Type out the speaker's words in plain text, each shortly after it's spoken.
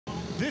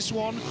This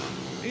one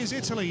is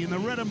Italy in the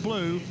red and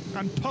blue,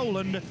 and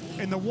Poland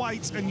in the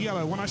white and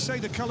yellow. When I say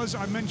the colours,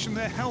 I mention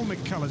their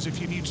helmet colours if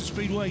you're new to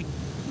Speedway.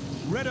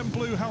 Red and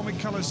blue helmet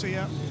colours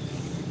here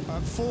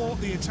for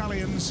the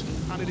Italians,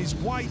 and it is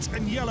white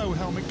and yellow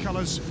helmet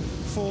colours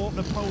for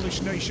the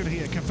Polish nation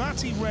here.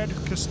 Covatti red,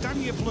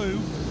 Castagna blue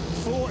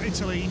for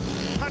Italy,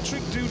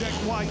 Patrick Dudek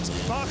white,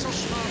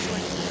 Bartosz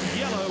Zmarzlik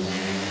yellow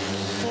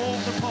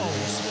for the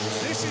Poles.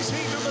 This is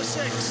heat number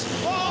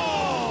 6.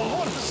 Oh,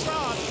 what a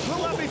start!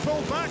 Will that be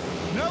pulled back?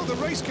 No, the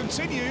race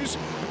continues,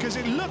 because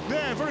it looked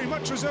there very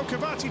much as though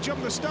Covatti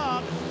jumped the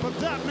start, but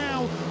that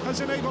now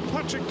has enabled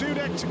Patrick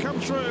Dudek to come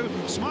through.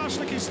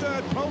 Zmarzlik is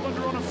third, Poland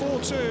are on a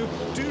 4-2.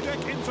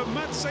 Dudek in for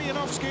Matt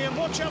Zajanowski, and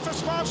watch out for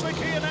Zmarzlik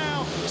here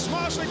now.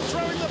 Zmarzlik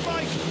throwing the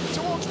bike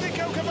towards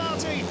Nicolas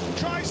Covatti,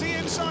 tries the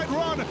inside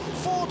run.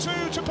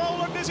 4-2 to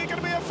Poland. Is it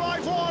going to be a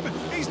 5-1?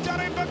 He's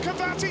done it, but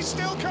Covati's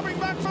still coming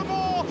back for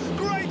more.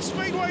 Great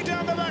Speedway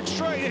down the back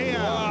straight here.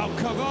 Wow,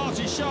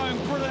 Covatti showing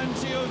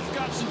plenty of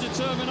guts and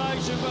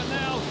determination, but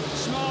now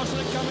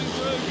Zmarzlik coming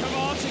through,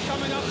 Covatti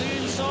coming up the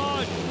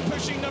inside,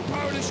 pushing the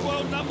Polish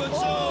world number 2.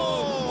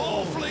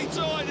 Oh. Awfully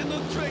tight in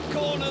the trick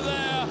corner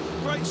there.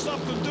 Great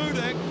stuff from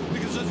Dudek,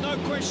 because there's no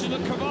question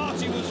that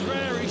Covatti was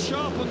very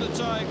sharp on the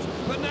take,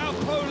 but now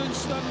Poland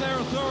stunned their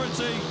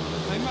authority.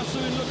 They must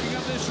have been looking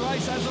at this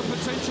race as a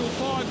potential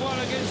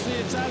 5-1 against the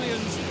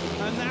Italians,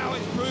 and now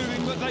it's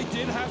proving that they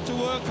did have to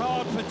work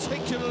hard,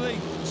 particularly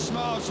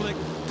Zmarzlik.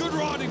 Good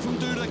riding from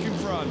Dudek in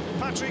front.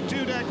 Patrick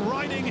Dudek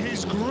riding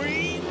his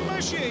green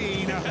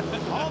machine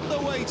on the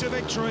way to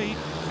victory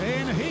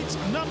in heat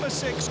number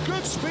 6.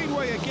 Good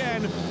Speedway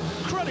again.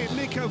 Credit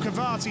Nico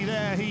Covatti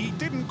there. He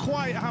didn't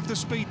quite have the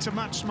speed to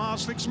match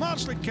Zmarzlik.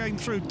 Zmarzlik came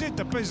through, did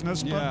the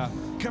business, but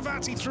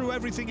Covatti threw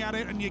everything at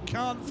it, and you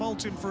can't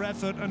fault him for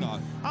effort. And no.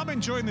 I'm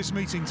enjoying this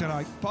meeting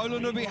tonight.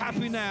 Poland will be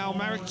happy now.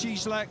 Marek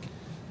Cieślak,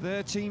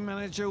 their team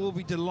manager, will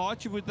be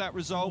delighted with that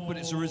result, but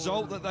it's a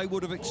result that they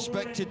would have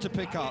expected to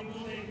pick up.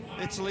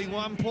 Italy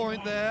 1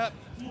 point there,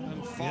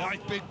 and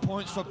 5 big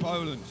points for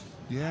Poland.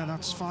 Yeah,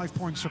 that's 5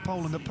 points for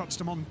Poland. That puts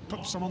them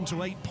on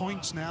to 8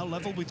 points now,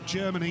 level with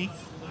Germany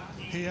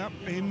here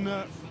in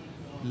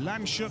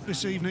Landshut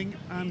this evening,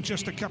 and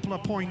just a couple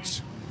of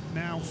points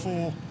now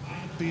for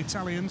the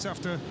Italians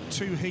after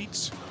 2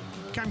 heats.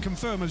 Can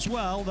confirm as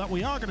well that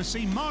we are going to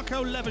see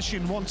Marko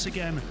Levashin once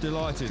again.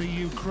 Delighted. The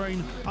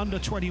Ukraine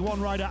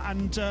under-21 rider,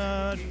 and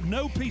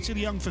no Peter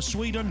Young for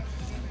Sweden.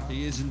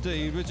 He is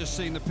indeed. We're just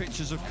seeing the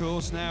pictures, of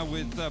course, now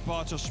with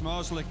Bartosz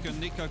Zmarzlik and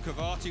Nico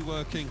Covatti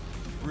working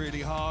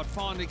really hard.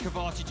 Finally,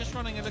 Covatti just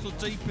running a little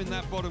deep in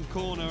that bottom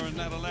corner, and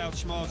that allowed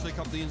Zmarzlik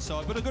up the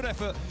inside. But a good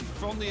effort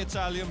from the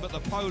Italian, but the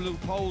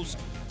Poles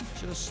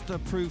just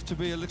proved to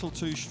be a little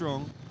too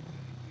strong.